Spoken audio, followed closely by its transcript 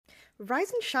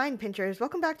Rise and shine, pinchers.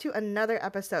 Welcome back to another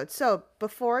episode. So,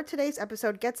 before today's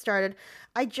episode gets started,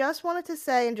 I just wanted to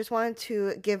say and just wanted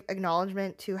to give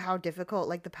acknowledgement to how difficult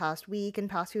like the past week and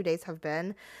past few days have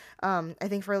been. I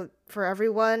think for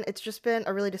everyone, it's just been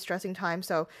a really distressing time.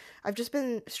 So, I've just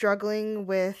been struggling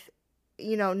with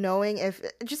knowing if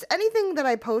just anything that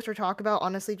I post or talk about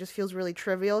honestly just feels really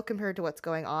trivial compared to what's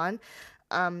going on.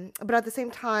 But at the same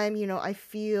time, I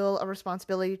feel a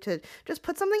responsibility to just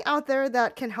put something out there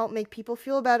that can help make people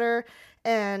feel better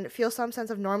and feel some sense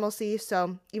of normalcy.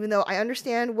 So even though I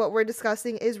understand what we're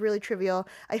discussing is really trivial,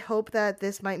 I hope that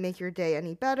this might make your day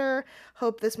any better.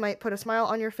 Hope this might put a smile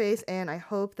on your face, and I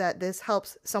hope that this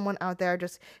helps someone out there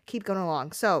just keep going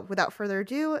along. So without further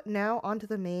ado, now on to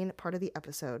the main part of the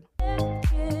episode.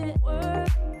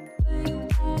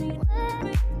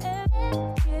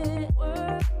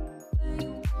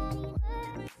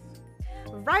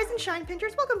 Rise and shine,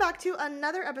 pinchers. Welcome back to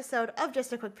another episode of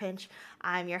Just a Quick Pinch.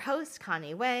 I'm your host,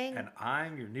 Connie Wang. And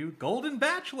I'm your new Golden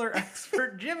Bachelor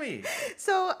expert, Jimmy.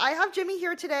 So I have Jimmy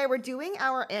here today. We're doing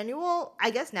our annual,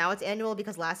 I guess now it's annual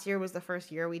because last year was the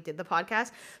first year we did the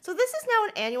podcast. So this is now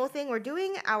an annual thing. We're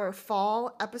doing our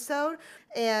fall episode.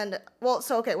 And, we're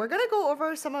going to go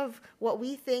over some of what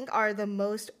we think are the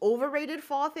most overrated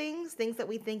fall things that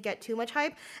we think get too much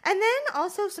hype. And then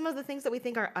also some of the things that we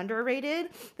think are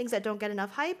underrated, things that don't get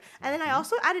enough hype. And then I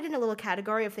also added in a little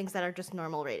category of things that are just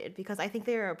normal rated because I think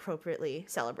they are appropriately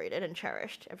celebrated and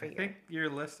cherished every year. I think your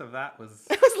list of that was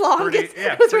it was long.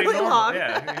 It was really normal. long.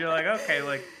 Yeah, you're like, okay,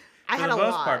 like I for had the a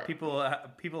most lot. part,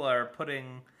 people are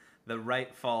putting the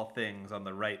right fall things on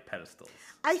the right pedestals.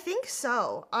 I think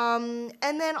so. And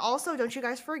then also, don't you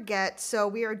guys forget, so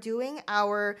we are doing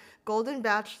our Golden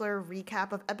Bachelor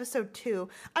recap of episode 2.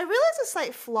 I realize a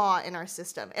slight flaw in our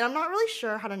system, and I'm not really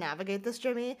sure how to navigate this,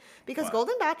 Jimmy, because What?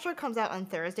 Golden Bachelor comes out on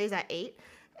Thursdays at 8,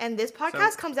 and this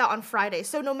podcast comes out on Friday.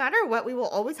 So no matter what, we will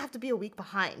always have to be a week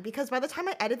behind, because by the time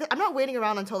I edit it, I'm not waiting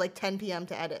around until like 10 p.m.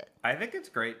 to edit. I think it's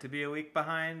great to be a week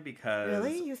behind because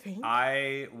Really? You think?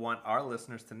 I want our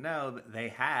listeners to know that they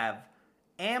have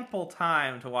ample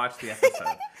time to watch the episode.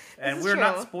 And we're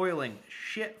not true. spoiling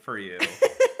shit for you.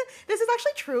 This is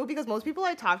actually true because most people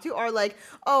I talk to are like,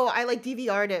 oh, I like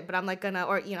DVR'd it, but I'm like gonna,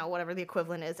 or whatever the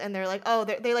equivalent is. And they're like, oh,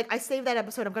 they're like, I saved that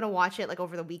episode. I'm gonna watch it like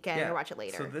over the weekend or watch it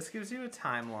later. So this gives you a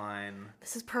timeline.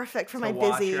 This is perfect for to my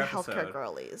watch busy your healthcare episode.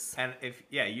 girlies. And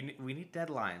we need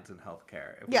deadlines in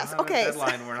healthcare. If we Yes, don't have okay, a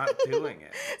deadline, we're not doing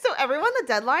it. So everyone, the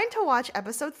deadline to watch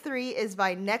episode 3 is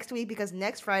by next week because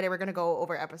next Friday we're gonna go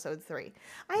over episode 3.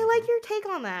 I like your take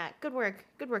on that. Good work,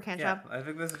 Handshop. Yeah, I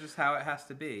think this is just how it has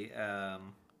to be.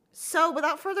 So,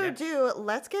 without further ado,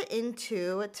 let's get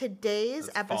into today's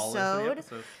Let's fall into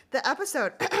episode. the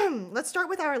episode. Let's start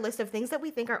with our list of things that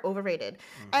we think are overrated.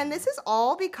 And this is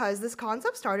all because this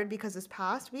concept started because this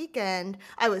past weekend,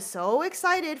 I was so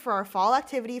excited for our fall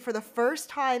activity. For the first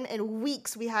time in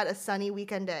weeks, we had a sunny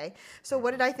weekend day. So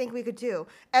what did I think we could do?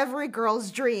 Every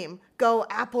girl's dream. Go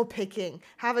apple picking.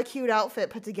 Have a cute outfit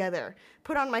put together.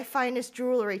 Put on my finest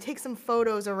jewelry. Take some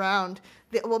photos around.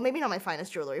 Well, maybe not my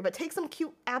finest jewelry, but take some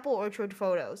cute apple orchard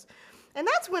photos. And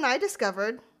that's when I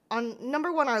discovered, on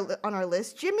number one on our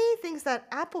list, Jimmy thinks that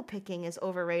apple picking is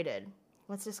overrated.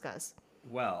 Let's discuss.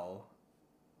 Well,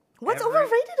 What's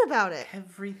overrated about it?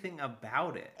 everything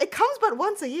about it. It comes but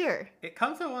once a year. It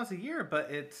comes out once a year,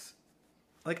 but it's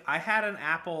like I had an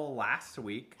apple last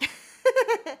week.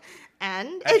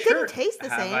 And And it sure, didn't taste the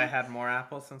have same. I had more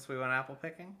apples since we went apple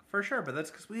picking? For sure, but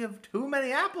that's because we have too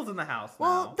many apples in the house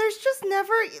Well, now.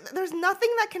 there's nothing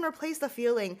that can replace the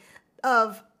feeling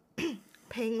of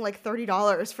paying like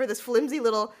 $30 for this flimsy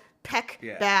little peck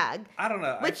bag. I don't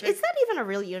know. Which, is that even a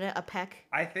real unit, a peck?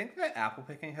 I think that apple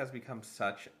picking has become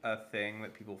such a thing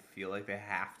that people feel like they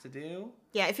have to do.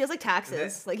 Yeah, it feels like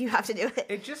taxes. Like you have to do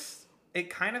it. It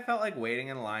kind of felt like waiting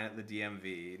in line at the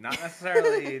DMV. Not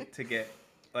necessarily to get,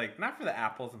 like, not for the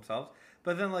apples themselves,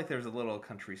 but then, like, there's a little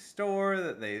country store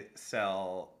that they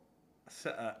sell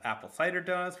apple cider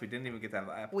donuts. We didn't even get to have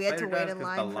apple We had cider to wait donuts in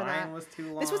line because the for line that. was too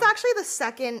long. This was actually the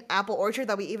second apple orchard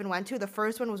that we even went to. The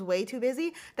first one was way too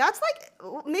busy. That's like,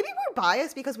 maybe we're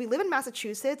biased because we live in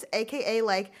Massachusetts, aka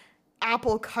like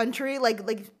apple country. Like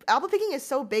apple picking is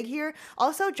so big here.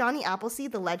 Also, Johnny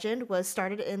Appleseed, the legend, was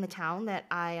started in the town that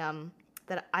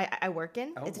I work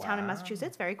in. Oh, It's a town in wow.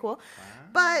 Massachusetts. Very cool. Wow.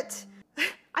 But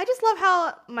I just love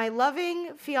how my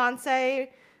loving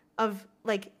fiance of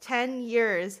like 10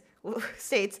 years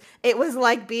states it was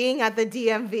like being at the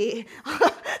DMV,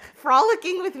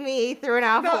 frolicking with me through an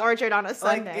apple orchard on a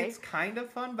Sunday. Like, it's kind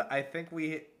of fun, but I think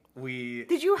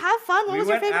Did you have fun? What was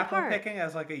your favorite apple part? picking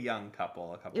as like a young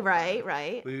couple a couple of Right, times.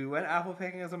 right. We went apple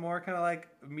picking as a more kind of like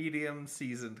medium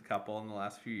seasoned couple in the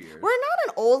last few years. We're not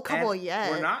an old couple And yet.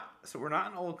 we're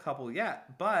not an old couple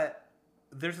yet, but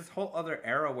there's this whole other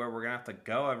era where we're gonna have to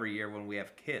go every year when we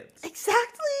have kids.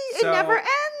 Exactly. So it never ends.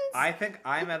 I think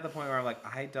I'm at the point where I'm like,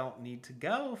 I don't need to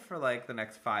go for like the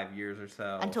next 5 years or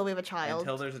so. Until we have a child.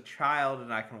 Until there's a child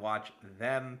and I can watch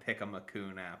them pick a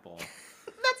Macoun apple.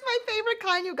 That's my favorite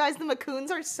kind, you guys. The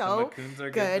Macoons are so The Macoons are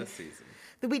good this season.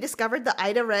 We discovered the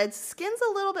Ida Red's skin's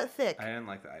a little bit thick. I didn't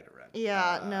like the Ida Red.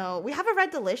 Yeah, no. We have a Red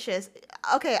Delicious.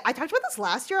 Okay, I talked about this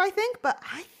last year, I think, but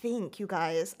I think, you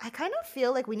guys, I kind of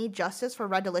feel like we need justice for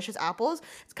Red Delicious apples.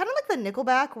 It's kind of like the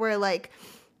Nickelback where, like,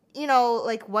 you know,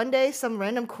 like one day some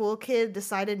random cool kid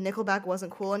decided Nickelback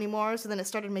wasn't cool anymore, so then it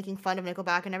started making fun of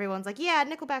Nickelback, and everyone's like, yeah,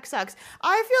 Nickelback sucks.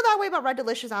 I feel that way about Red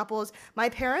Delicious apples. My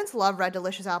parents love Red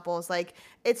Delicious apples. Like,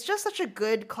 it's just such a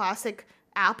good classic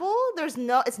apple.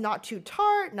 It's not too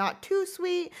tart, not too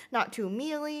sweet, not too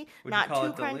mealy, not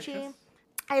too crunchy. Delicious?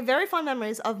 I have very fond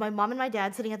memories of my mom and my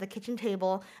dad sitting at the kitchen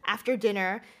table after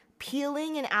dinner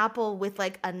peeling an apple with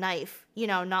like a knife, you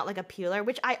know, not like a peeler,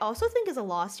 which I also think is a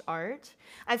lost art.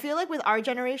 I feel like with our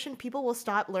generation, people will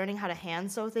stop learning how to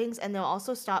hand sew things, and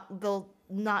they'll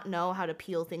not know how to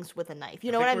peel things with a knife.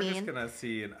 You know what I mean? We're just gonna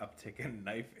see an uptick in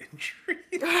knife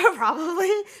injuries. Probably,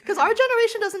 because our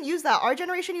generation doesn't use that. Our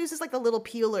generation uses like the little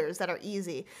peelers that are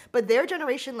easy, but their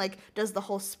generation like does the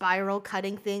whole spiral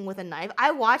cutting thing with a knife. I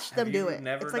watched them do it.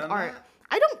 Never it's like done art. That?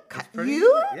 I don't cut. Pretty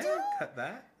You? easy. Yeah, cut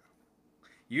that.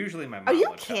 Usually my mom. Are you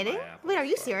would kidding? Cut my apples, Wait, are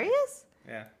you but- serious?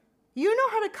 Yeah. You know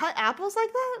how to cut apples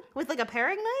like that with like a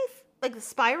paring knife, like the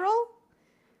spiral,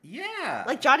 Yeah.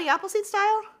 like Johnny Appleseed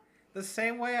style? the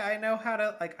same way I know how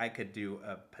to I could do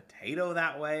a potato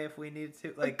that way if we needed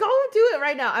to. Like, Go do it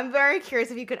right now. I'm very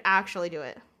curious if you could actually do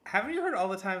it. haven't you heard all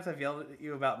the times I've yelled at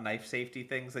you about knife safety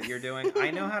things that you're doing? I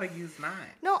know how to use knives.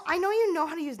 No, I know you know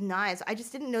how to use knives. I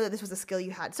just didn't know that this was a skill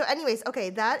you had. So anyways, okay,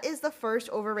 that is the first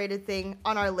overrated thing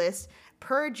on our list.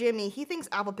 Per Jimmy, he thinks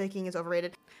apple picking is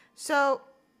overrated. So,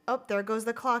 oh, there goes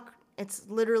the clock. It's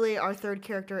literally our third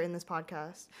character in this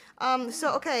podcast.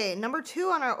 Okay, number 2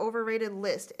 on our overrated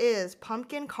list is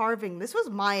pumpkin carving. This was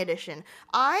my addition.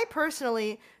 I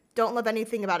personally don't love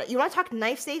anything about it. You want to talk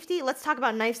knife safety? Let's talk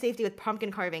about knife safety with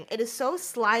pumpkin carving. It is so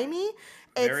slimy.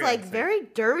 It's Very like unsafe. very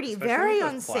dirty, Especially very with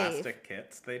those unsafe. plastic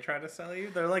kits they try to sell you.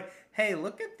 They're like, hey,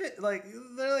 look at this. Like,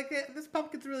 they're like, this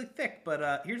pumpkin's really thick,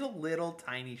 but here's a little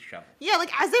tiny shovel. Yeah,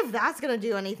 like as if that's gonna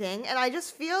do anything. And I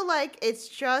just feel like it's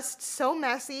just so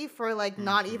messy for like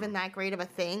not even that great of a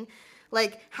thing.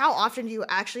 Like, how often do you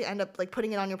actually end up like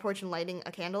putting it on your porch and lighting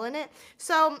a candle in it?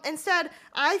 So instead,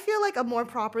 I feel like a more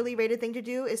properly rated thing to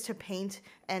do is to paint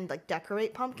and like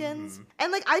decorate pumpkins.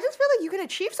 And like I just feel like you can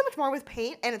achieve so much more with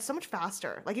paint, and it's so much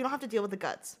faster. Like you don't have to deal with the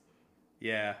guts.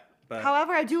 Yeah, but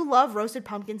However, I do love roasted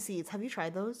pumpkin seeds. Have you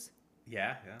tried those?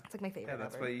 yeah. It's like my favorite. Yeah,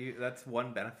 that's ever. that's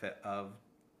one benefit of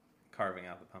carving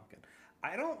out the pumpkin.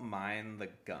 I don't mind the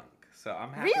gunk, so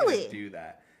I'm happy Really? to do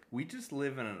that. We just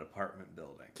live in an apartment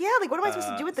building. Yeah, like what am I supposed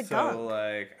to do with the so, gunk?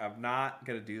 like, I'm not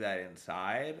gonna do that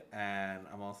inside, and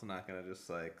I'm also not gonna just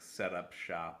like set up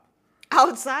shop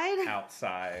Outside?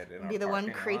 outside in Be our the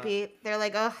one parking lot. creepy. They're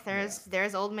like, oh,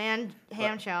 there's old man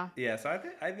ham chow. Yeah, so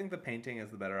I think the painting is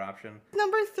the better option.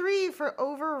 Number 3 for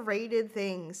overrated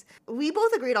things. We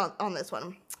both agreed on this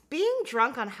one. Being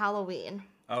drunk on Halloween.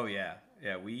 Oh yeah,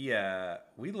 we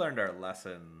learned our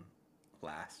lesson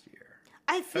last year.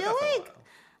 I Took feel us a like,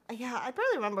 while. yeah, I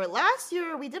barely remember. Last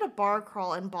year we did a bar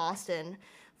crawl in Boston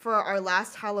for our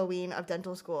last Halloween of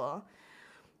dental school.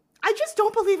 I just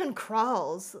don't believe in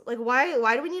crawls. Like, why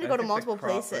do we need to go to multiple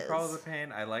places? The crawl was a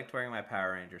pain. I liked wearing my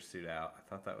Power Ranger suit out. I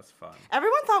thought that was fun.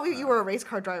 Everyone thought you were a race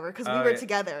car driver because we were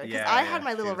together. Because yeah, I yeah, had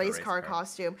my she little was a race race car car.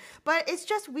 costume. But it's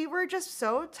just, we were just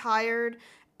so tired,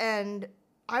 and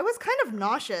I was kind of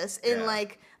nauseous in Yeah.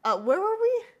 like, where were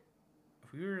we?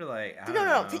 We were like, I No, don't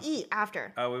no, know. to eat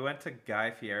after. We went to Guy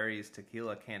Fieri's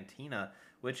Tequila Cantina,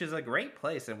 which is a great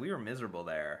place, and we were miserable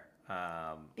there.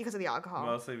 Because of the alcohol.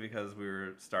 Mostly because we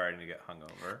were starting to get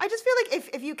hungover. I just feel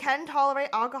like if you can tolerate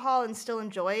alcohol and still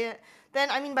enjoy it, then,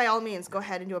 I mean, by all means, go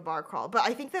ahead and do a bar crawl. But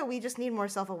I think that we just need more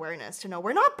self-awareness to know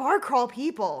we're not bar crawl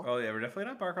people. Oh yeah, we're definitely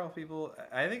not bar crawl people.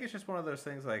 I think it's just one of those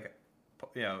things like,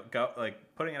 you know, go like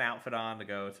putting an outfit on to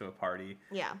go to a party.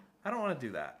 Yeah. I don't want to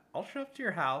do that. I'll show up to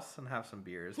your house and have some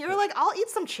beers. You're but- like, I'll eat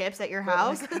some chips at your but,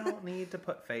 house. like, I don't need to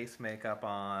put face makeup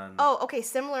on. Oh, okay.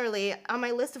 Similarly, on my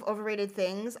list of overrated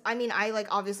things, I mean, I like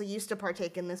obviously used to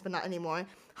partake in this, but not anymore.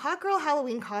 Hot girl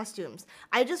Halloween costumes.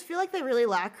 I just feel like they really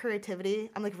lack creativity.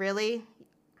 I'm like, really?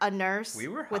 A nurse We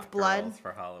were hot with blood? girls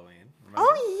for Halloween. Remember?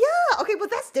 Oh, yeah. Okay, but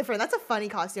that's different. That's a funny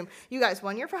costume. You guys,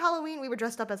 one year for Halloween, we were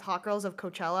dressed up as hot girls of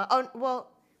Coachella. Oh,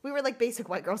 well, we were like basic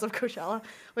white girls of Coachella,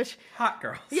 which... Hot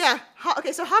girls. Yeah.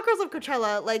 Okay, so hot girls of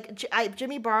Coachella, like,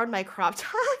 Jimmy borrowed my crop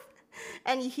top.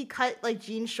 And he cut like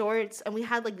jean shorts, and we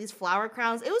had like these flower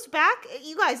crowns. It was back,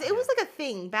 you guys, it was like a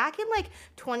thing back in like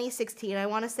 2016. I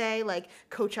want to say like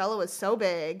Coachella was so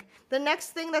big. The next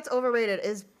thing that's overrated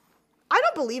is, I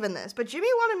don't believe in this, but Jimmy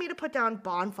wanted me to put down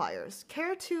bonfires.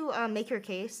 Care to make your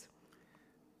case?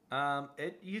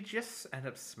 You just end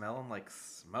up smelling like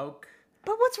smoke.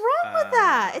 But what's wrong with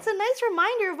that? It's a nice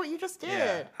reminder of what you just did.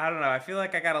 Yeah, I don't know. I feel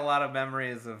like I got a lot of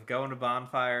memories of going to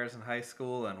bonfires in high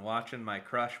school and watching my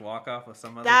crush walk off with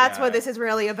some other That's guy. what this is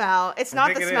really about. It's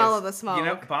not the smell of the smoke. You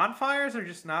know, bonfires are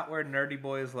just not where nerdy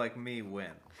boys like me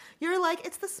win. You're like,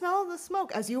 it's the smell of the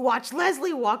smoke as you watch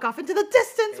Leslie walk off into the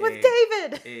distance with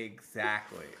David.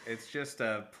 Exactly. It's just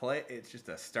a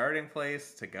starting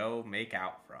place to go make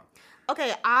out from.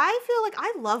 Okay, I feel like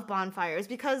I love bonfires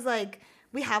because like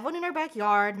we have one in our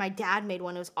backyard. My dad made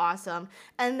one. It was awesome.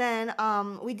 And then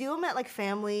we do them at like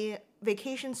family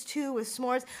vacations too with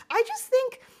s'mores. I just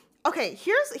think, okay,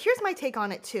 here's my take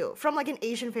on it too. From like an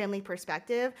Asian family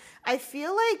perspective, I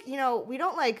feel like, you know, we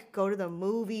don't like go to the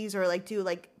movies or like do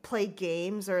like play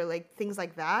games or like things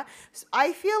like that. So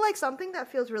I feel like something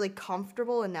that feels really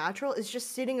comfortable and natural is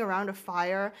just sitting around a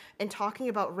fire and talking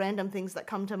about random things that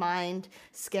come to mind,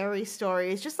 scary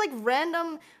stories, just like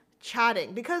random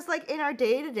chatting, because like in our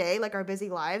day-to-day, like our busy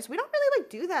lives, we don't really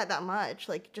like do that much,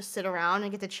 like just sit around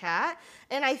and get to chat.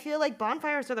 And I feel like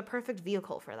bonfires are the perfect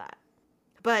vehicle for that.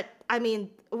 But I mean,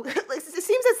 it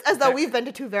seems as though we've been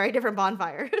to two very different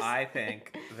bonfires. I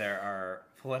think there are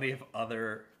plenty of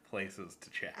other places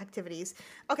to chat, activities.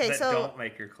 Okay, that so don't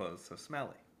make your clothes so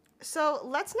smelly. So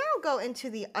let's now go into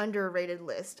the underrated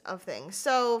list of things.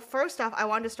 So first off, I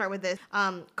wanted to start with this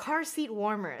car seat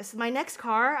warmers. My next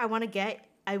car I want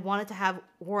it to have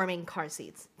warming car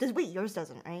seats. Wait, yours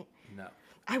doesn't, right? No.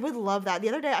 I would love that. The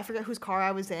other day, I forget whose car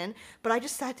I was in, but I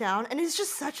just sat down, and it's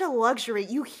just such a luxury.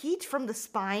 You heat from the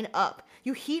spine up.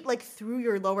 You heat, like, through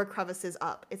your lower crevices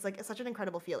up. It's, like, it's such an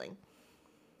incredible feeling.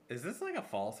 Is this, like, a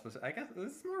fall specific? I guess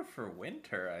this is more for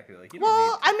winter, I feel like.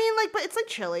 I mean, like, but it's, like,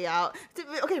 chilly out.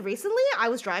 Okay, recently, I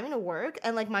was driving to work,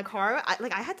 and, like, my car,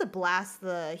 I had to blast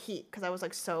the heat because I was,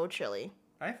 like, so chilly.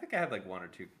 I think I had, like, one or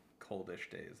two coldish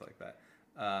days like that.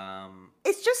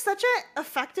 It's just such an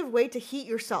effective way to heat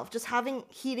yourself, just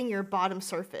heating your bottom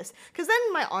surface. Because then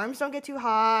my arms don't get too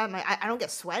hot, I don't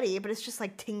get sweaty, but it's just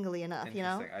like tingly enough, you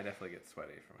know? I definitely get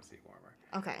sweaty from a seat warmer.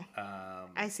 Okay.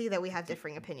 I see that we have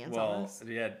differing opinions on this.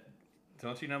 Well, yeah,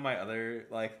 don't you know my other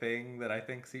like thing that I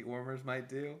think seat warmers might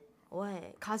do?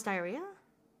 What? Cause diarrhea?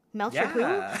 Melt your Yeah.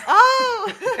 poo?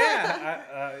 Oh!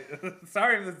 Yeah.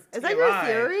 Sorry if this is that your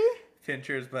theory?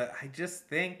 Pinchers, but I just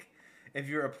think if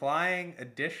you're applying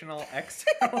additional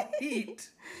external heat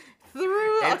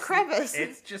through a crevice,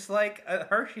 it's just like a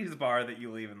Hershey's bar that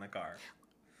you leave in the car.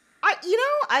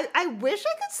 I wish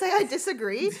I could say I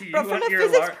disagree, but from a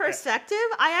physics perspective,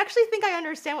 I actually think I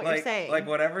understand what you're saying. Like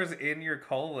whatever's in your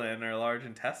colon or large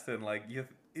intestine, like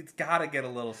it's got to get a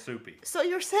little soupy. So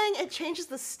you're saying it changes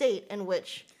the state in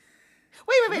which...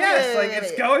 Wait. Yes, like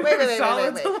it's going from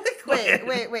solid to liquid.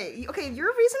 Wait. Okay, your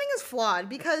reasoning is flawed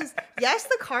because yes,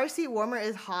 the car seat warmer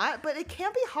is hot, but it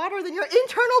can't be hotter than your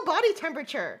internal body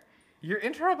temperature. Your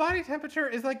internal body temperature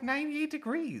is like 98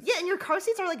 degrees. Yeah, and your car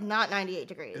seats are like not 98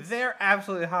 degrees. They're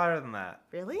absolutely hotter than that.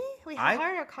 Really? Wait, how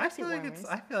hot are car seat warmers?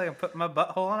 I feel like I'm putting my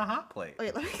butthole on a hot plate.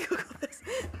 Wait, let me Google this.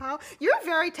 How? You're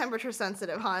very temperature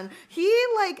sensitive, hon.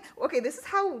 Okay, this is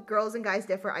how girls and guys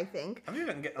differ, I think. I'm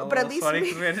even getting a little sweaty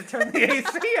because we had to turn the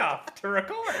AC off to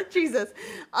record. Jesus.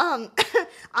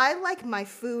 I like my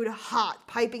food hot,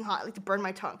 piping hot. I like to burn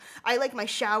my tongue. I like my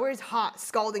showers hot,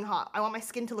 scalding hot. I want my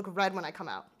skin to look red when I come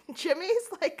out. Jimmy's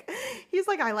like,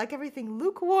 I like everything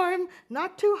lukewarm,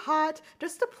 not too hot,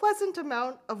 just a pleasant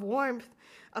amount of warmth.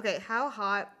 Okay, how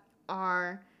hot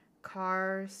do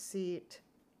car seat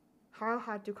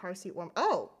warm?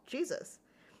 Oh, Jesus.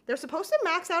 They're supposed to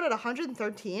max out at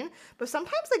 113, but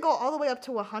sometimes they go all the way up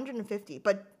to 150,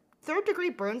 but third degree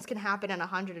burns can happen at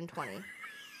 120.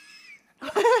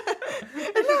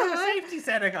 There's a safety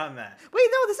setting on that. Wait,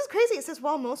 no, this is crazy. It says,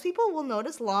 while most people will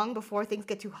notice long before things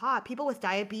get too hot, people with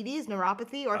diabetes,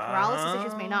 neuropathy, or paralysis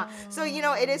issues may not. So,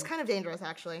 it is kind of dangerous,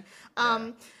 actually.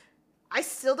 I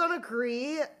still don't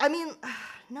agree. I mean,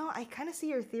 no, I kind of see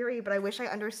your theory, but I wish I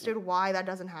understood why that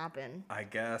doesn't happen. I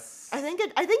guess. I think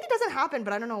it doesn't happen,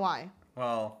 but I don't know why.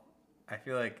 Well, I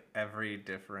feel like every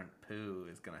different poo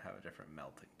is gonna have a different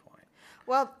melting point.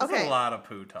 Well, okay. That's a lot of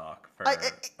poo talk for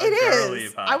it a girly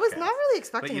is. podcast. I was not really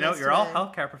expecting But you know, this you're all today.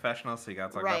 healthcare professionals, so you got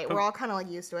to talk about Right, poo. we're all kind of like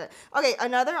used to it. Okay,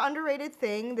 another underrated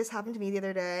thing, this happened to me the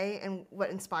other day, and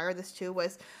what inspired this too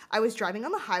was I was driving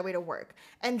on the highway to work.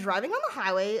 And driving on the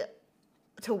highway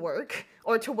to work,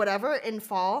 or to whatever in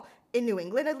fall, in New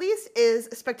England at least, is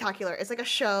spectacular. It's like a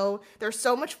show. There's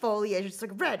so much foliage. It's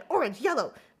like red, orange,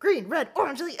 yellow, green, red,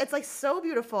 orange. It's like so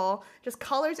beautiful. Just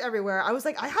colors everywhere. I was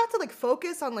like, I had to like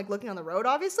focus on like looking on the road,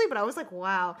 obviously, but I was like,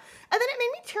 wow. And then it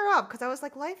made me tear up because I was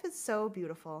like, life is so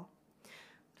beautiful.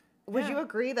 Would you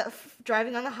agree that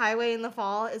driving on the highway in the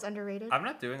fall is underrated? I'm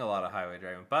not doing a lot of highway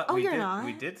driving, but you're not?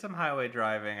 we did some highway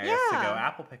driving. I used to go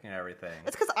apple picking and everything.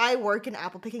 It's because I work in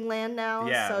apple picking land now.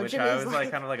 Yeah, so which Jimmy's I was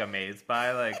like kind of like amazed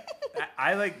by. Like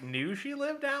I like knew she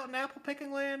lived out in apple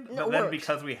picking land, but then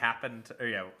because we happened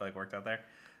to, like worked out there.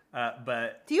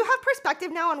 But do you have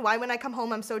perspective now on why when I come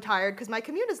home I'm so tired? Because my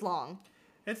commute is long.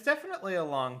 It's definitely a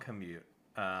long commute.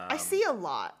 I see a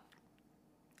lot.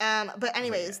 But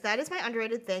anyways, that is my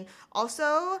underrated thing. Also,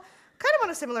 kind of on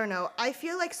a similar note, I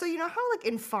feel like, so you know how like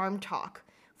in farm talk,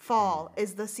 fall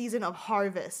is the season of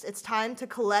harvest. It's time to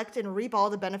collect and reap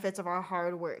all the benefits of our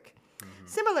hard work. Mm-hmm.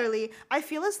 Similarly, I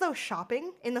feel as though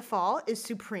shopping in the fall is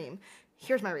supreme.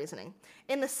 Here's my reasoning.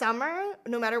 In the summer,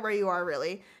 no matter where you are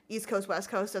really, East Coast, West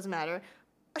Coast, doesn't matter.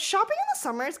 Shopping in the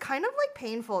summer is kind of like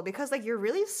painful because like you're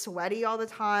really sweaty all the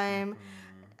time. Mm-hmm.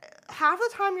 Half the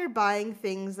time you're buying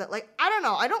things that like, I don't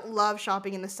know, I don't love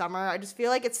shopping in the summer. I just feel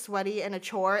like it's sweaty and a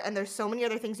chore, and there's so many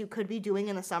other things you could be doing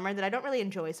in the summer that I don't really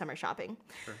enjoy summer shopping.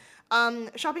 Sure.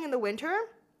 Shopping in the winter,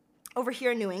 over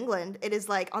here in New England, it is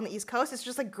like on the East Coast, it's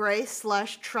just like gray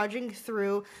slush, trudging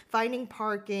through, finding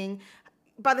parking.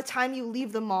 By the time you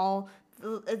leave the mall,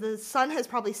 the sun has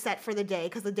probably set for the day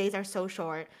because the days are so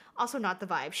short. Also not the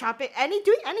vibe.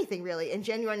 Doing anything really in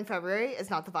January and February is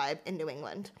not the vibe in New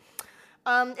England.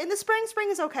 In the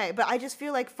spring is okay, but I just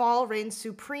feel like fall reigns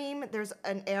supreme. There's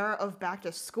an era of back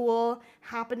to school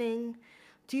happening.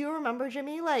 Do you remember,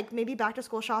 Jimmy, like maybe back to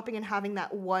school shopping and having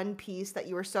that one piece that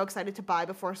you were so excited to buy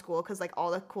before school because like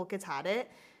all the cool kids had it?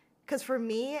 Because for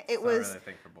me, it was really a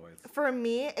thing for boys. For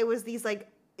me, it was these like.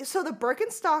 So the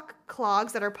Birkenstock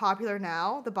clogs that are popular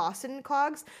now, the Boston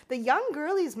clogs, the young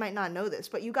girlies might not know this,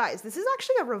 but you guys, this is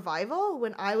actually a revival.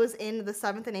 When I was in the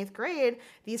 7th and 8th grade,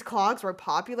 these clogs were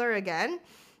popular again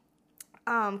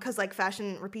because like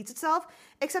fashion repeats itself,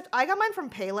 except I got mine from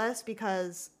Payless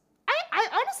because I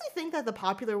honestly think that the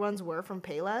popular ones were from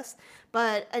Payless.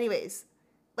 But anyways,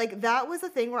 like that was the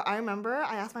thing where I remember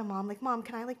I asked my mom, like, Mom,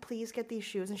 can I like please get these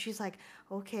shoes? And she's like,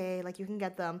 okay, like you can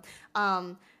get them.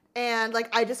 And,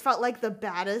 like, I just felt like the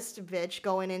baddest bitch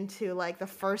going into, like, the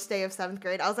first day of 7th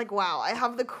grade. I was like, wow, I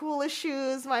have the coolest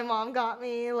shoes my mom got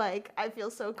me. Like, I feel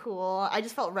so cool. I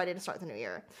just felt ready to start the new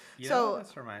year. You know what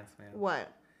this reminds me of?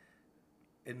 What?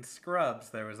 In Scrubs,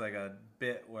 there was, like, a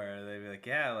bit where they'd be like,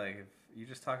 yeah, like, if you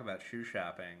just talk about shoe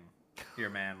shopping, your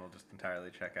man will just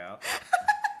entirely check out.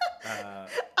 I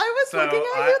was looking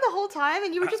at you the whole time,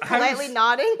 and you were just politely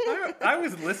nodding. I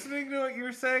was listening to what you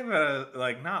were saying, but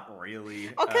like not really.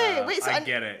 Okay, wait. So I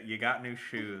get it. You got new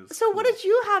shoes. So what did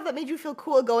you have that made you feel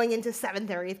cool going into 7th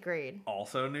or 8th grade?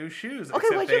 Also new shoes.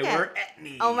 Okay, what'd you get? They were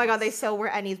Etnies. Oh my god, they so were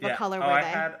Etnies. What color were they?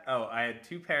 I had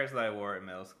 2 pairs that I wore in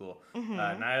middle school. Mm-hmm.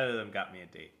 Neither of them got me a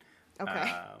date.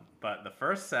 Okay. But the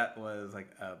first set was like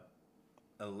a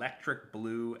electric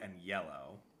blue and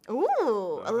yellow.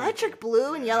 Ooh, electric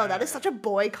blue and yellow. That is such a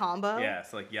boy combo. Yeah,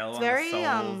 so like yellow on the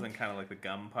soles and kind of like the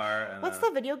gum part. And what's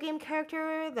the video game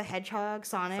character? The Hedgehog?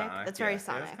 Sonic? It's very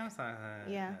Sonic. It's kind of Sonic.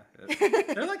 Yeah.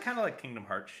 They're like kind of like Kingdom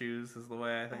Hearts shoes is the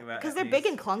way I think about it. Because they're big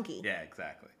and clunky. Yeah,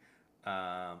 exactly.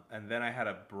 And then I had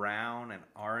a brown and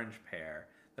orange pair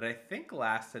that I think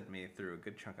lasted me through a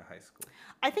good chunk of high school.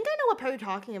 I think I know what pair you're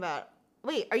talking about.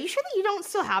 Wait, are you sure that you don't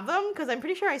still have them? Because I'm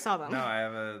pretty sure I saw them. No, I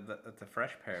have it's a fresh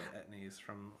pair of Etnies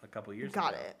from a couple years ago.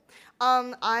 Got it.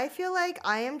 I feel like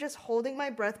I am just holding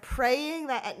my breath, praying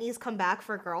that Etnies come back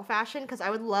for girl fashion, because I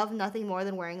would love nothing more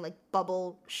than wearing like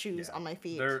bubble shoes on my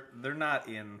feet. They're not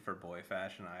in for boy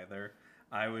fashion either.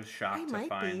 I was shocked to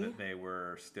find that they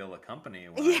were still a company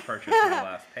when I purchased my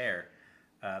last pair.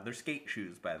 They're skate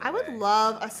shoes, by the way. I would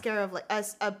love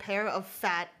a pair of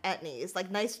fat Etnies, like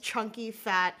nice chunky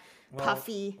fat.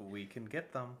 Puffy. We can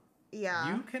get them.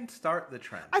 Yeah. You can start the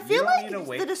trend. I You feel don't need to like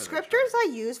wait the for descriptors trend.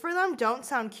 I use for them don't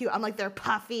sound cute. I'm like, they're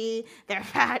puffy, they're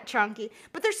fat, chunky,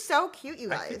 but they're so cute,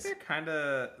 you I think guys. they're kind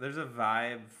of there's a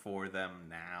vibe for them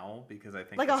now because I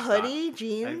think Like the a hoodie, I think the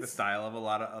jeans. style of a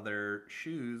lot of other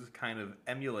shoes kind of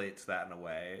emulates that in a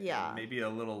way. Yeah. And maybe a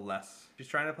little less. She's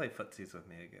trying to play footsies with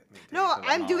me to get me to No, the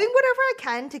I'm mall. doing whatever I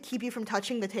can to keep you from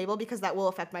touching the table because that will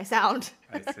affect my sound.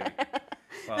 I see.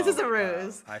 Well, This is a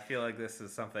ruse. I feel like this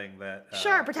is something that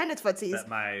Sure, pretend it's footsies. that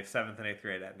my 7th and 8th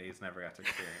grade etnies never got to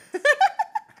experience.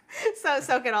 So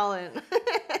soak it all in.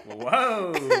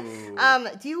 Whoa.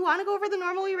 Do you want to go over the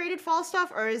normally rated fall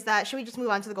stuff, or should we just move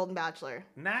on to the Golden Bachelor?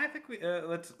 Nah, I think we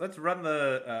let's run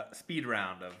the speed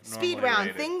round of Speed normally round,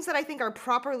 rated. things that I think are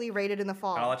properly rated in the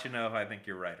fall. I'll let you know if I think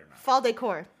you're right or not. Fall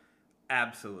decor,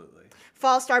 Absolutely.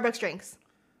 fall Starbucks drinks.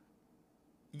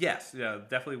 Yes, yeah,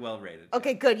 definitely well rated.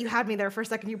 Okay, good. You had me there for a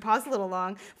second. You paused a little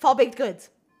long. Fall baked goods,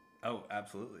 Oh,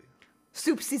 absolutely.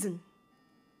 soup season.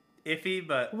 Iffy,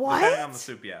 but What? depending on the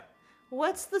soup, yeah.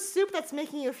 What's the soup that's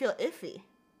making you feel iffy?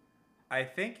 I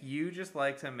think you just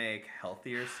like to make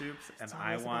healthier soups, and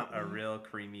I always want about a me. real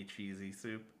creamy, cheesy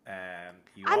soup, and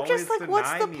you I'm always just like, what's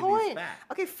deny the me these point? facts.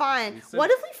 Okay, fine. These What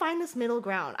soups. if we find this middle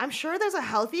ground? I'm sure there's a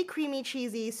healthy, creamy,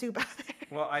 cheesy soup out there.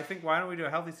 Well, I think why don't we do a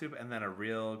healthy soup and then a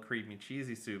real creamy,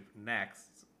 cheesy soup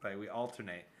next? Like we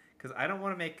alternate, because I don't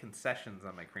want to make concessions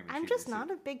on my creamy, I'm cheesy just soup. not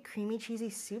a big creamy,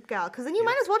 cheesy soup gal, because then you Yeah.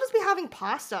 might as well just be having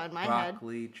pasta in my head.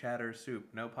 Broccoli cheddar soup,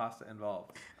 no pasta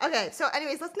involved. Okay, so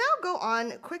anyways, let's now go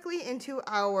on quickly into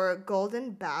our Golden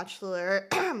Bachelor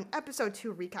episode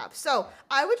 2 recap. So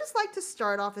I would just like to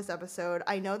start off this episode.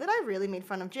 I know that I really made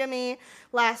fun of Jimmy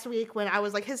last week when I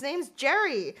was like, his name's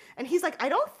Jerry. And he's like, I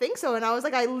don't think so. And I was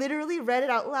like, I literally read it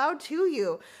out loud to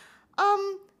you.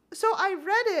 So I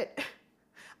read it.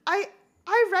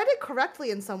 I read it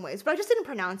correctly in some ways, but I just didn't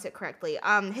pronounce it correctly.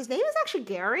 His name is actually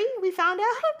Gary, we found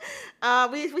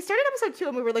out. We started episode 2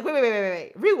 and we were like,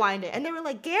 wait, rewind it. And they were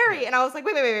like, Gary. And I was like,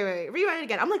 wait, rewind it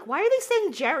again. I'm like, why are they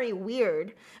saying Jerry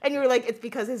weird? And you were like, it's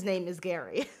because his name is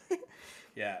Gary.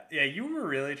 Yeah, you were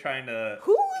really trying to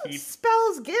Who keep.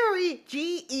 spells Gary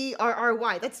Gerry?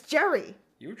 That's Jerry.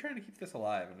 You were trying to keep this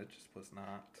alive, and it just was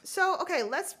not. So, okay,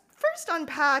 let's first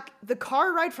unpack the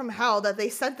car ride from hell that they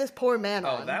sent this poor man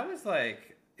on. Oh, that was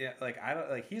like, yeah, like I don't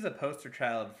like. He's a poster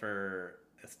child for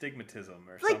astigmatism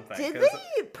or like, something. did 'cause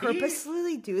they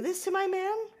purposely do this to my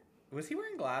man? Was he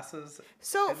wearing glasses?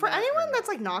 So in for that or anyone no? that's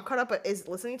like not caught up but is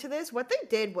listening to this, what they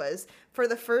did was for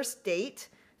the first date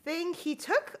thing, he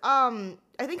took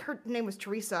I think her name was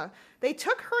Teresa. They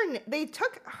took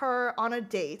her on a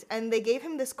date and they gave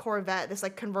him this Corvette, this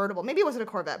like convertible. Maybe it wasn't a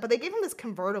Corvette, but they gave him this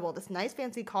convertible, this nice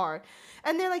fancy car.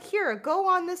 And they're like, "Here, go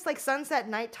on this like sunset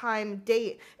nighttime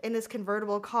date in this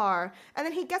convertible car." And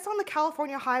then he gets on the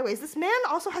California highways. This man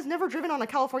also has never driven on a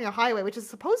California highway, which is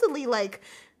supposedly like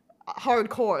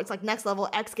hardcore. It's like next level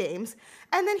X Games.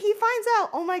 And then he finds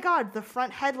out, oh my god, the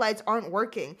front headlights aren't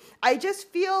working. I just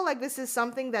feel like this is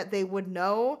something that they would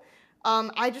know.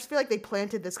 I just feel like they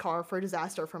planted this car for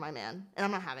disaster for my man, and I'm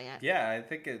not having it. Yeah, I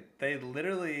think they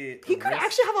literally. He could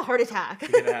actually have a heart attack. He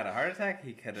could have had a heart attack.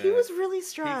 He could have. He was really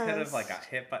stressed. He could have like got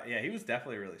hit by. Yeah, he was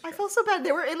definitely really I stressed. felt so bad.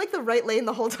 They were in like the right lane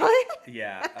the whole time.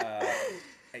 Yeah.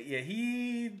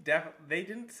 Yeah, they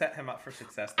didn't set him up for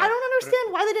success. I don't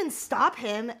understand why they didn't stop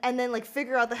him and then like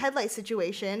figure out the headlight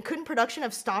situation. Couldn't production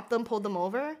have stopped them, pulled them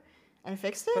over, and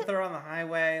fixed it? But they're on the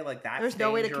highway, like that's There's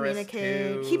no way to dangerous,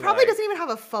 communicate. too, He probably like- doesn't even have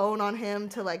a phone on him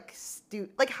to like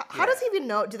how does he even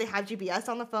know? Do they have GPS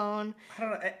on the phone? I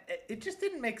don't know. It just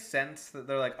didn't make sense that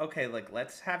they're like, okay, like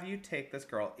let's have you take this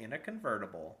girl in a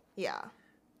convertible Yeah.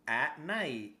 at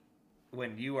night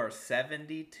when you are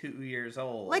 72 years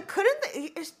old. Like, don't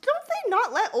they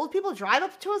not let old people drive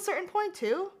up to a certain point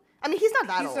too? I mean, he's not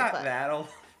that old. He's not but that old,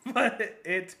 but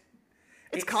it's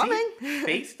coming.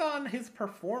 Based on his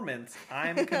performance,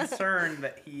 I'm concerned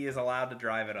that he is allowed to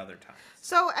drive at other times.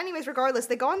 So, anyways, regardless,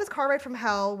 they go on this car ride from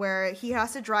hell where he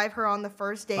has to drive her on the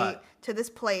first date But, to this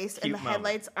place, and the cute moment.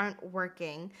 headlights aren't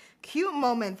working. Cute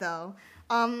moment though.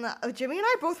 Jimmy and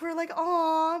I both were like,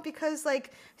 "Aw," because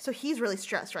like, so he's really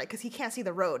stressed, right? Because he can't see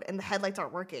the road and the headlights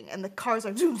aren't working, and the cars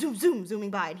are zooming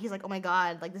by, and he's like, "Oh my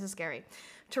god, like this is scary."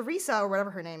 Teresa, or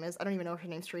whatever her name is, I don't even know if her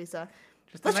name's Teresa.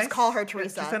 Let's just call her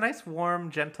Teresa. Just a nice,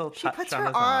 warm, gentle touch. She puts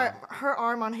on her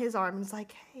arm on his arm and is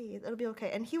like, "Hey, it'll be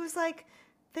okay." And he was like,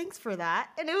 "Thanks for that."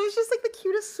 And it was just like the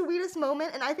cutest, sweetest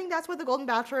moment. And I think that's what the Golden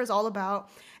Bachelor is all about,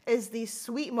 is these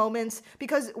sweet moments.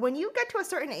 Because when you get to a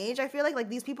certain age, I feel like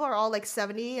these people are all like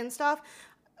 70 and stuff.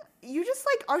 you just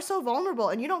like are so vulnerable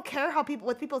and you don't care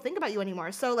what people think about you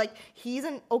anymore. So like he's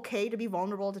okay to be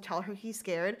vulnerable, to tell her he's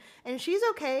scared, and she's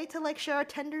okay to like share a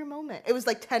tender moment. It was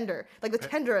like tender, like the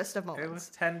tenderest of moments. It was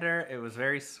tender. It was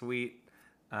very sweet,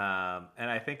 and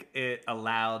I think it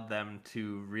allowed them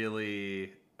to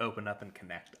really open up and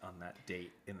connect on that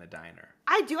date in the diner.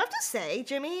 I do have to say,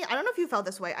 Jimmy, I don't know if you felt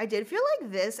this way. I did feel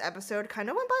like this episode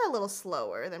kind of went by a little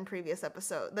slower than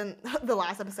the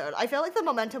last episode. I feel like the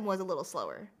momentum was a little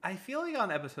slower. I feel like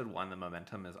on episode 1, the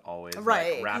momentum is always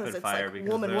right, like rapid fire like, because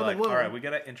woman, they're woman, like, woman. all right, we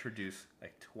got to introduce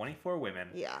like 24 women.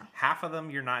 Yeah. Half of them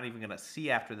you're not even going to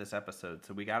see after this episode,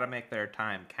 so we got to make their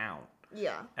time count.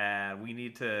 Yeah. And we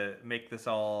need to make this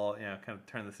all, kind of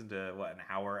turn this into, what, an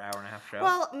hour and a half show?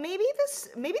 Well, maybe this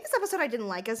episode I didn't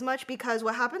like as much because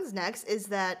what happens next is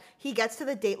that he gets to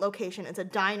the date location. It's a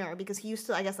diner because he used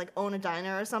to, I guess, like own a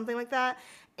diner or something like that.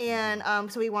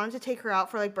 And so he wanted to take her out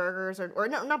for like burgers or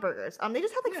no, not burgers. They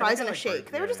just had like fries and a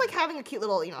shake. They were just like having a cute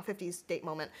little, 50s date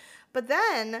moment. But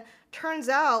then turns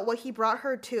out what he brought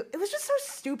her to, it was just so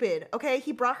stupid. Okay,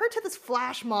 he brought her to this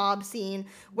flash mob scene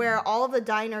where all of the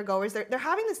diner goers, they're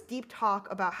having this deep talk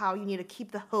about how you need to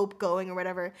keep the hope going or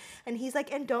whatever. And he's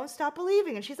like, and don't stop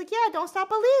believing. And she's like, yeah, don't stop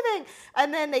believing.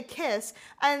 And then they kiss.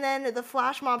 And then the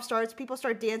flash mob starts. People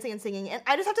start dancing and singing. And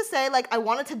I just have to say, like, I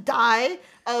wanted to die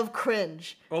of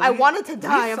cringe. Well, I wanted to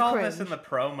die of of cringe. We saw this in the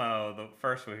promo the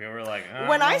first week. We were like,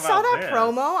 when I saw that this.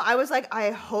 promo, I was like,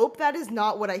 I hope that is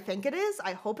not what I think it is.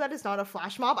 I hope that is not a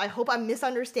flash mob. I hope I'm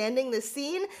misunderstanding this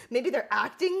scene. Maybe they're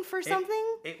acting for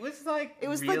something. It was like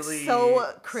really like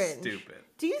so cringe. Stupid.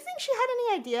 Do you think she had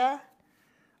any idea?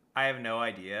 I have no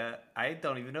idea. I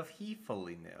don't even know if he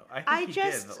fully knew. I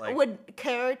just would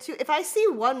care to. If I see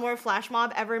one more flash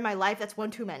mob ever in my life, that's one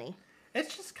too many.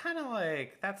 It's just kind of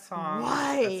like that song.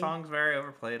 Why? That song's very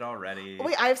overplayed already.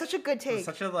 Wait, I have such a good take.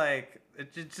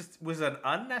 It just was an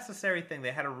unnecessary thing.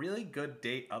 They had a really good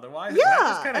date otherwise.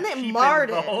 Yeah, and it marred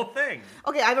the whole thing.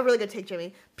 Okay, I have a really good take,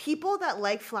 Jimmy. People that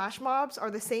like flash mobs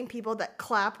are the same people that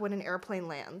clap when an airplane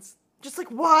lands. Just like,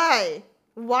 why?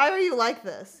 Why are you like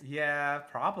this? Yeah,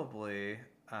 probably.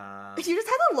 You just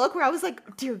had a look where I was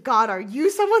like, dear God, are you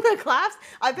someone that claps?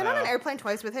 I've been on an airplane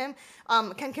twice with him.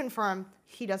 Can confirm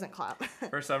he doesn't clap.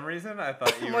 For some reason, I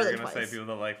thought you were going to say twice. people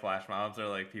that like flash mobs are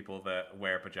like people that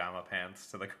wear pajama pants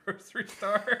to the grocery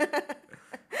store.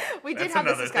 We did have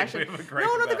this discussion. No,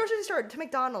 the grocery store, to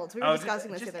McDonald's. We were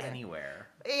discussing this the other day. Anywhere.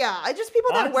 Yeah, just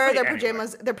people that wear their anywhere.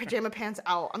 their pajama pants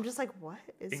out. I'm just like, what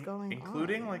is going on?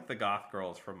 Including like the goth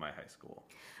girls from my high school.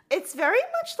 It's very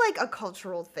much like a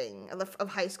cultural thing of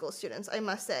high school students, I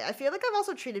must say. I feel like I've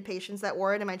also treated patients that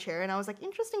wore it in my chair, and I was like,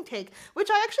 interesting take, which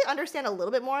I actually understand a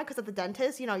little bit more because at the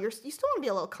dentist, you still want to be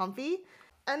a little comfy.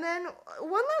 And then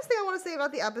one last thing I want to say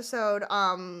about the episode,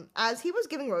 as he was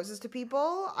giving roses to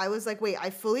people, I was like, wait, I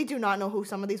fully do not know who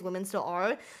some of these women still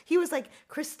are. He was like,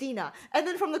 Christina. And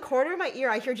then from the corner of my ear,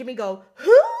 I hear Jimmy go,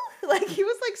 who? Like, he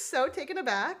was like so taken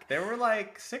aback. There were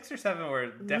like 6 or 7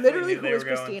 where definitely Literally knew they who were was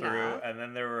going Christina? through, and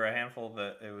then there were a handful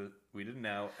that we didn't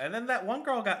know. And then that one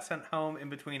girl got sent home in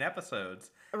between episodes.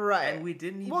 Right. And we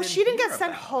didn't even Well, she didn't hear get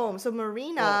sent about home. So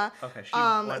Marina,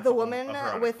 the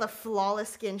woman with the flawless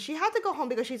skin, she had to go home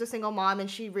because she's a single mom, and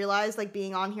she realized, like,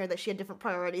 being on here that she had different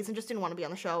priorities and just didn't want to be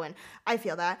on the show, and I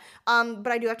feel that.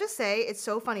 But I do have to say, it's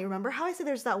so funny. Remember how I said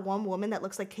there's that one woman that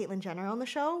looks like Caitlyn Jenner on the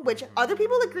show? Which other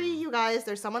people agree, you guys.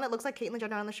 There's someone that looks like Caitlyn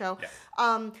Jenner on the show.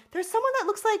 Yeah. There's someone that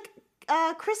looks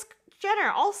like Kris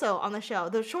Jenner also on the isn't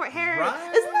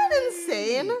that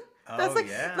insane? That's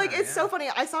it's so funny.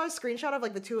 I saw a screenshot of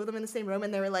like the two of them in the same room,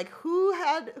 and they were like, who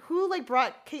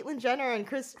brought Caitlyn Jenner and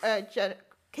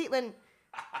Caitlyn?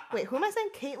 Wait, who am I saying?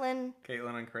 Caitlyn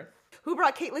and Kris. Who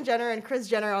brought Caitlyn Jenner and Kris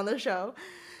Jenner on the show?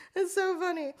 It's so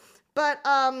funny. But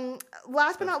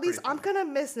last but not least, I'm gonna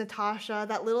miss Natasha.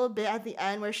 That little bit at the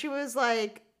end where she was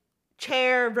like,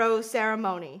 chair rose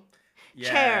ceremony. Yeah,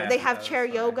 chair. They have chair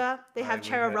yoga. They have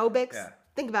chair aerobics. Yeah.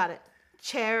 Think about it.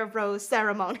 Chair rose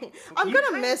ceremony. I'm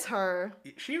gonna miss her.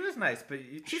 She was nice, but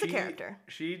she's a character.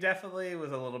 She definitely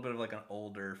was a little bit of like an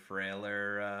older,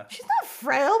 frailer. She's not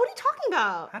frail. What are you talking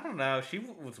about? I don't know. She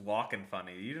was walking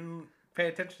funny. You didn't pay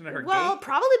attention to her gait?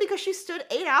 Probably because she stood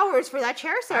 8 hours for that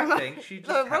chair ceremony. I think she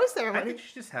just rose ceremony. I think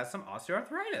she just has some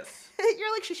osteoarthritis.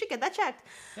 You're like, she should get that checked.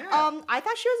 Yeah. I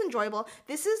thought she was enjoyable.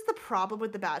 This is the problem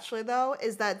with The Bachelor, though,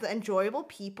 is that the enjoyable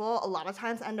people a lot of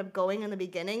times end up going in the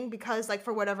beginning because, like,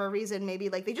 for whatever reason, maybe,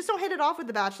 like, they just don't hit it off with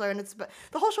The Bachelor, and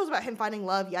the whole show's about him finding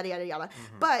love, yada, yada, yada.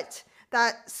 Mm-hmm. But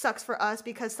that sucks for us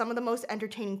because some of the most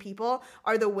entertaining people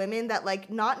are the women that, like,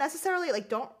 not necessarily, like,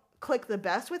 don't click the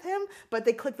best with him, but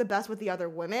they click the best with the other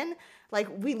women. Like,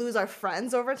 we lose our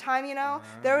friends over time, you know?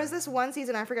 There was this one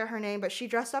season, I forget her name, but she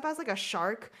dressed up as, like, a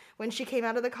shark when she came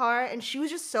out of the car, and she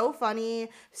was just so funny,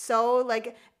 so,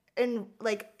 like,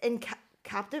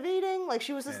 captivating. Like,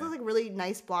 she was this, like, really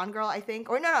nice blonde girl, I think.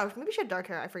 Or, no, maybe she had dark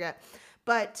hair, I forget.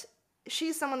 But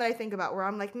she's someone that I think about where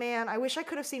I'm like, man, I wish I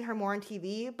could have seen her more on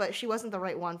TV, but she wasn't the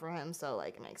right one for him, so,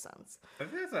 like, it makes sense. I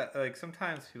think that's like,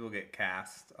 sometimes people get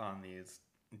cast on these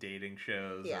dating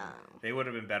shows. Yeah. They would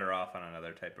have been better off on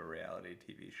another type of reality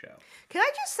TV show. Can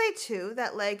I just say, too,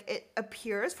 that, like, it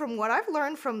appears, from what I've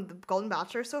learned from the Golden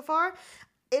Bachelor so far,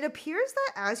 it appears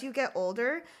that as you get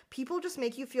older, people just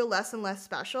make you feel less and less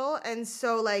special. And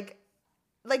so, like,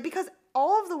 because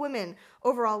all of the women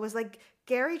overall was like,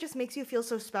 Gary just makes you feel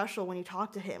so special when you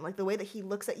talk to him. Like, the way that he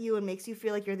looks at you and makes you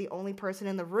feel like you're the only person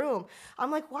in the room.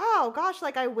 I'm like, wow, gosh,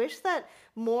 like, I wish that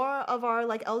more of our,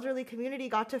 like, elderly community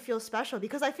got to feel special.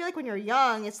 Because I feel like when you're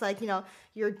young, it's like, you know,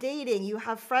 you're dating, you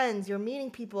have friends, you're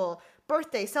meeting people,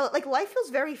 birthday. So, like, life feels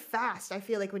very fast, I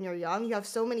feel like, when you're young. You have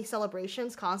so many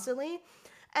celebrations constantly.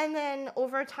 And then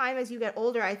over time, as you get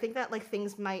older, I think that, like,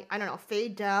 things might, I don't know,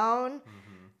 fade down.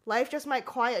 Life just might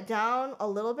quiet down a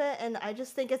little bit. And I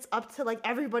just think it's up to, like,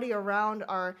 everybody around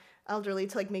our elderly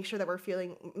to, like, make sure that we're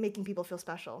making people feel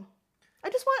special. I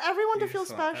just want everyone to feel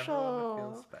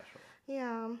special.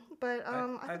 Yeah, but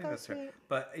I think that's sweet. Fair.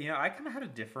 But, you know, I kind of had a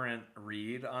different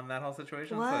read on that whole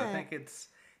situation. What? So I think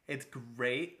it's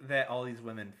great that all these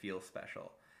women feel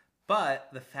special. But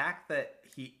the fact that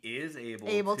he is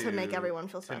able to make everyone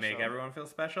feel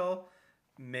special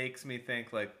makes me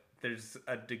think, like, there's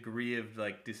a degree of,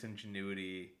 like,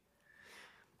 disingenuity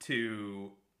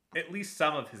to at least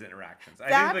some of his interactions. I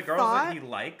think the girls that he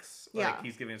likes, like,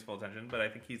 he's giving his full attention, but I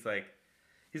think he's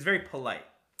very polite.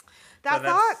 That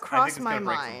thought crossed my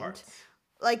mind.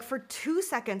 Like, for 2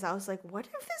 seconds, I was like, what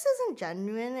if this isn't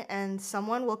genuine and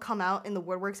someone will come out in the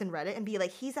woodworks and Reddit and be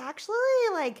like, he's actually,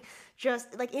 like,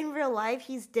 just, like, in real life,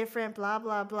 he's different, blah,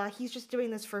 blah, blah. He's just doing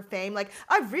this for fame. Like,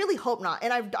 I really hope not.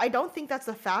 And I don't think that's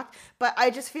the fact, but I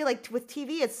just feel like with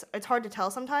TV, it's hard to tell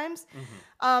sometimes.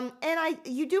 And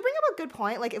you do bring up a good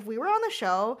point. Like, if we were on the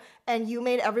show and you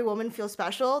made every woman feel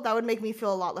special, that would make me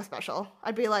feel a lot less special.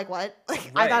 I'd be like, what?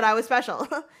 Like, right. I thought I was special.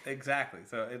 Exactly.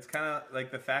 So it's kind of like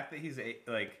the fact that he's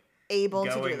able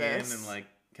to do this in and, like,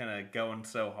 kind of going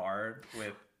so hard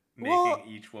with making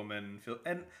each woman feel,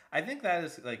 and I think that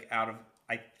is, like,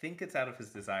 I think it's out of his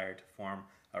desire to form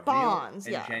a bonds,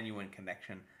 real and genuine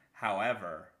connection.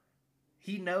 However,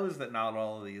 he knows that not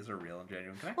all of these are real and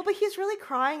genuine connections. Well, but he's really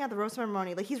crying at the rose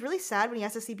ceremony. Like, he's really sad when he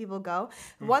has to see people go.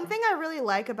 One thing I really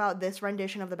like about this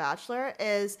rendition of The Bachelor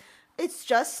is it's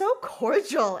just so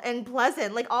cordial and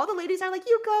pleasant. Like, all the ladies are like,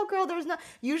 you go, girl. There's no...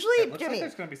 Usually, it looks Jimmy... like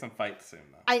there's going to be some fights soon,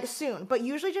 though. Soon. But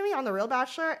usually, Jimmy, on The Real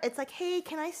Bachelor, it's like, hey,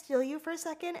 can I steal you for a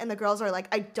second? And the girls are like,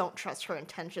 I don't trust her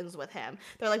intentions with him.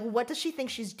 They're like, what does she think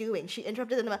she's doing? She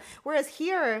interrupted them. Whereas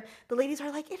here, the ladies are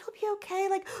like, it'll be okay.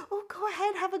 Like, oh, go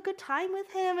ahead. Have a good time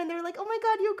with him. And they're like, oh, my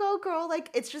God, you go, girl. Like,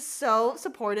 it's just so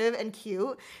supportive and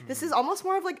cute. This is almost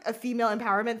more of, like, a female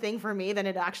empowerment thing for me than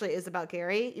it actually is about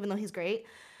Gary, even though he's great.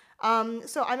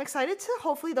 So I'm excited to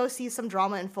hopefully, though, see some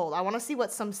drama unfold. I want to see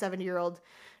what some 70-year-old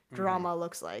drama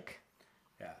looks like.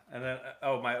 Yeah. And then,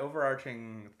 my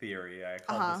overarching theory, I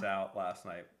called this out last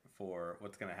night for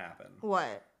what's going to happen.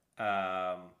 What?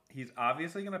 He's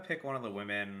obviously going to pick one of the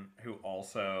women who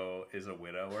also is a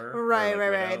widower.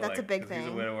 Right. That's a big thing.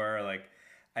 He's a widower. Like,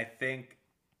 I think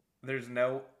there's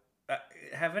no...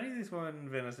 have any of these women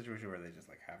been in a situation where they just,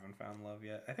 like, haven't found love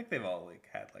yet? I think they've all, like,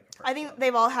 had, like, a first I think love.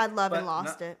 they've all had love and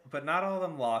lost it. But not all of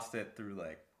them lost it through,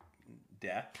 like,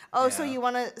 death. Oh,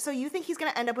 yeah. So you think he's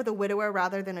gonna end up with a widower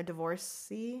rather than a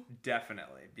divorcee?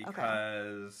 Definitely,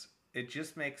 because it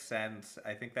just makes sense.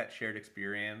 I think that shared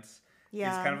experience is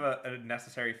Yeah. kind of a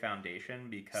necessary foundation,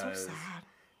 because So sad.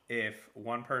 if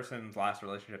one person's last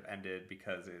relationship ended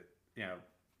because it,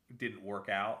 didn't work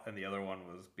out, and the other one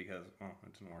was because, well,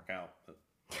 it didn't work out, but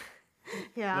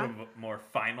Yeah. a little bit more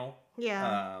final.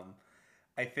 Yeah.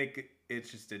 I think it's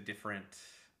just a different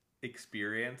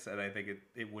experience, and I think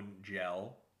it wouldn't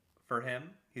gel for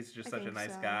him. He's just such a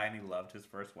nice guy, and he loved his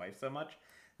first wife so much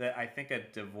that I think a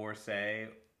divorcee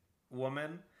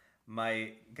woman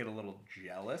might get a little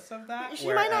jealous of that.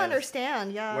 She might not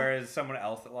understand, yeah. Whereas someone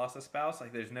else that lost a spouse,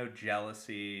 like, there's no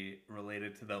jealousy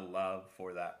related to the love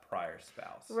for that prior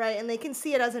spouse. Right, and they can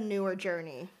see it as a newer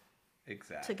journey.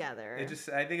 Exactly. Together.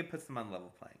 I think it puts them on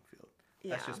level playing field.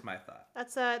 Yeah. That's just my thought.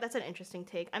 That's an interesting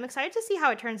take. I'm excited to see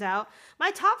how it turns out.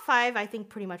 My top 5, I think,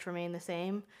 pretty much remain the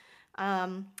same.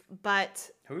 But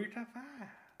who are your top 5?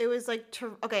 it was like,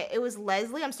 okay, it was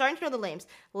Leslie. I'm starting to know the names.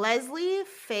 Leslie,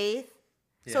 Faith.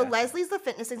 So Yeah. Leslie's the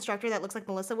fitness instructor that looks like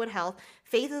Melissa Wood Health.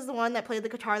 Faith is the one that played the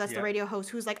guitar. That's the radio host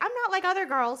who's like, I'm not like other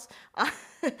girls. I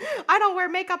don't wear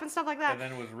makeup and stuff like that. And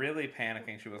then was really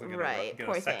panicking. She wasn't going to get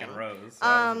poor a second thing. rose.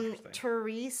 So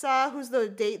Teresa, who's the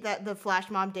date that the Flash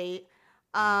Mom date.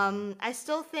 I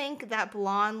still think that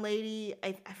blonde lady,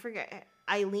 I forget,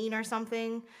 Eileen or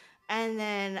something. And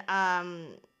then,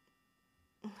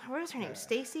 what was her name?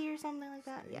 Stacy or something like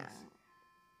that? Yeah.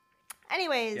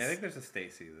 Anyways. Yeah, I think there's a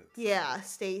Stacy.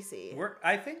 Stacy.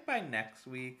 I think by next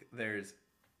week, there's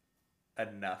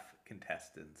enough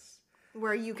contestants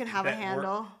where you can have a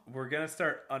handle. We're going to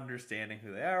start understanding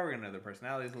who they are. We're going to know their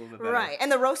personalities a little bit better. Right.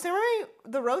 And the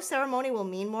roast ceremony will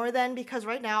mean more then, because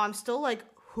right now I'm still like,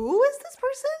 who is this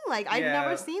person? Like, I've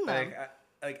never seen them.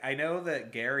 I know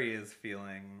that Gary is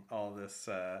feeling all this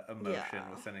emotion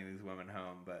with sending these women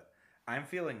home, but I'm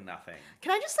feeling nothing.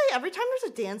 Can I just say, every time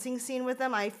there's a dancing scene with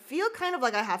them, I feel kind of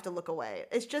like I have to look away.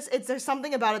 There's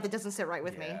something about it that doesn't sit right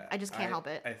with me. I just can't help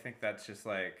it. I think that's just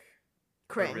like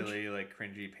cringe. A really like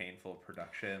cringy, painful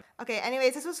production. Okay,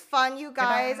 anyways, this was fun, you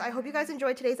guys. I hope you guys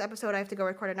enjoyed today's episode. I have to go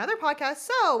record another podcast.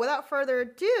 So without further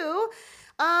ado,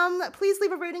 please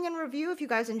leave a rating and review if you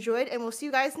guys enjoyed, and we'll see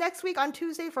you guys next week on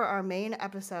Tuesday for our main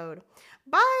episode.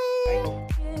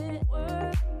 Bye!